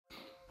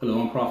Hello,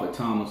 I'm Prophet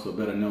Thomas, or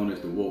better known as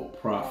the Woke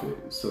Prophet.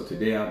 So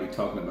today I'll be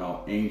talking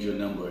about angel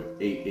number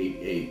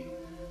 888.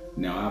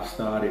 Now I've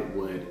started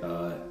with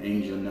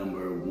angel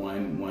number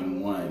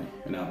 111,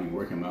 and I'll be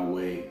working my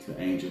way to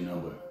angel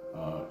number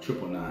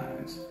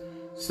 999s.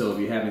 So if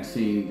you haven't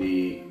seen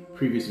the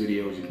previous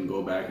videos, you can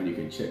go back and you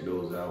can check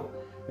those out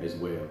as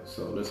well.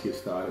 So let's get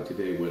started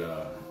today with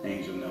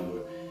angel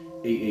number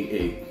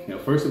 888. Now,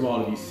 first of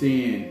all, if you're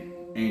seeing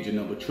angel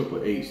number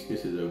 888,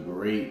 this is a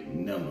great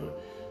number.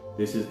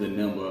 This is the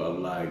number of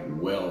like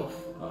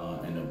wealth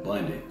and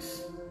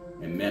abundance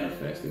and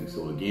manifesting.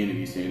 So again, if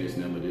you're seeing this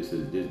number, this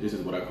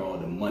is what I call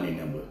the money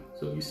number.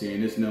 So if you're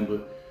seeing this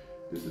number,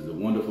 this is a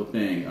wonderful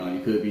thing.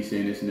 You could be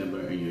seeing this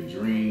number in your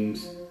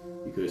dreams.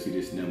 You could see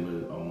this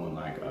number on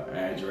like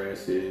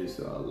addresses,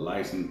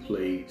 license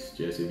plates.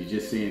 If you're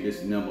just seeing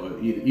this number,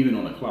 even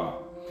on the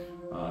clock,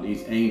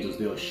 these angels,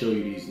 they'll show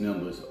you these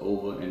numbers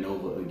over and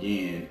over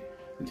again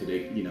until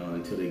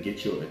they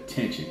get your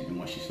attention. And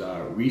once you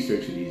start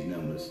researching these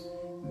numbers,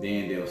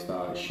 then they'll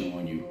start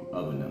showing you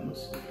other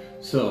numbers.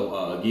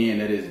 So again,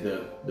 that is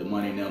the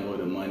money number.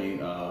 The money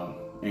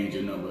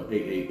angel number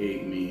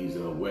 888 means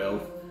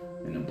wealth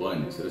and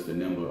abundance. So that's the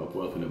number of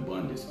wealth and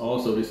abundance.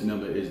 Also, this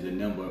number is the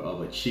number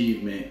of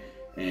achievement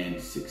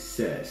and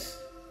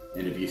success.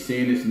 And if you're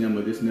seeing this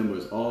number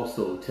is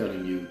also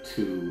telling you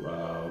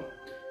to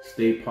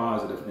stay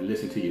positive and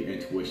listen to your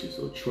intuition.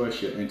 So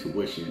trust your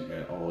intuition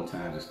at all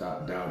times and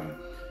stop doubting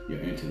your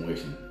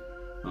intuition.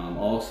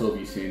 Also, if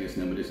you're seeing this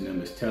number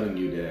is telling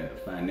you that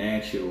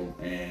financial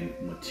and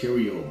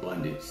material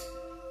abundance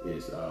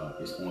is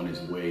on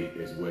its way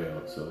as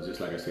well. So just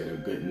like I said, a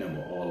good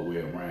number all the way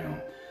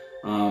around.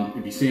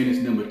 If you're seeing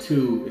this number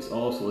 2, it's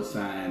also a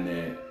sign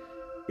that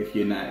if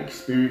you're not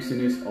experiencing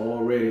this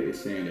already, it's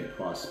saying that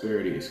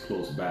prosperity is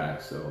close by.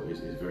 So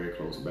it's very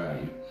close by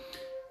you.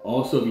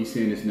 Also, if you're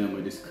seeing this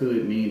number, this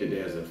could mean that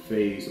there's a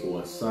phase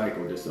or a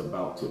cycle that's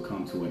about to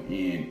come to an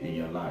end in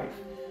your life.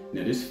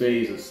 Now, this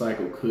phase or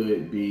cycle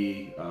could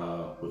be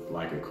with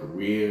like a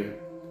career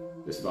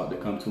that's about to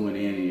come to an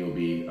end, and you'll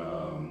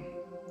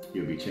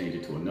be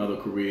changing to another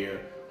career,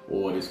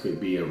 or this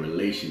could be a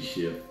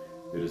relationship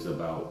that is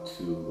about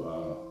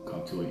to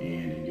come to an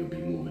end, and you'll be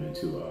moving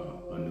into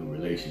a new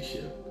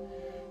relationship.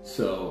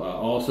 So,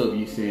 also, if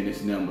you're seeing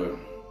this number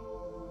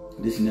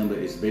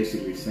is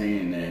basically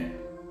saying that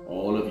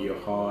all of your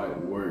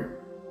hard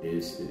work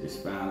is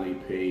finally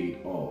paid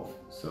off.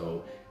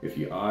 So if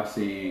you are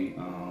seeing,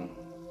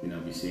 if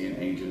you're seeing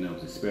angel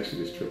numbers,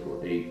 especially this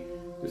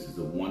 888, this is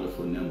a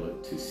wonderful number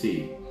to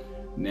see.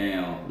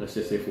 Now, let's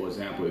just say, for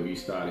example, if you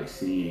started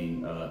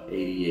seeing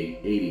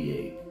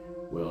 8888,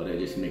 well, that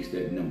just makes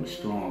that number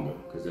stronger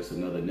because that's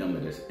another number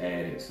that's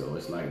added. So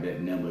it's like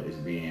that number is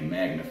being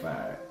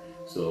magnified.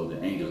 So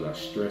the angels are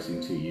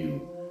stressing to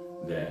you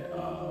that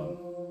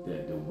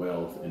that the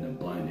wealth and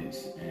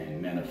abundance and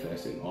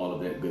manifesting all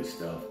of that good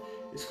stuff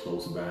is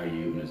close by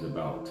you and is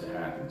about to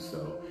happen.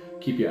 So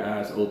keep your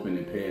eyes open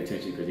and pay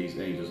attention, because these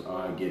angels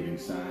are giving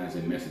signs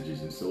and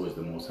messages, and so is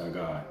the Most High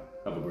God.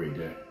 Have a great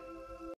day.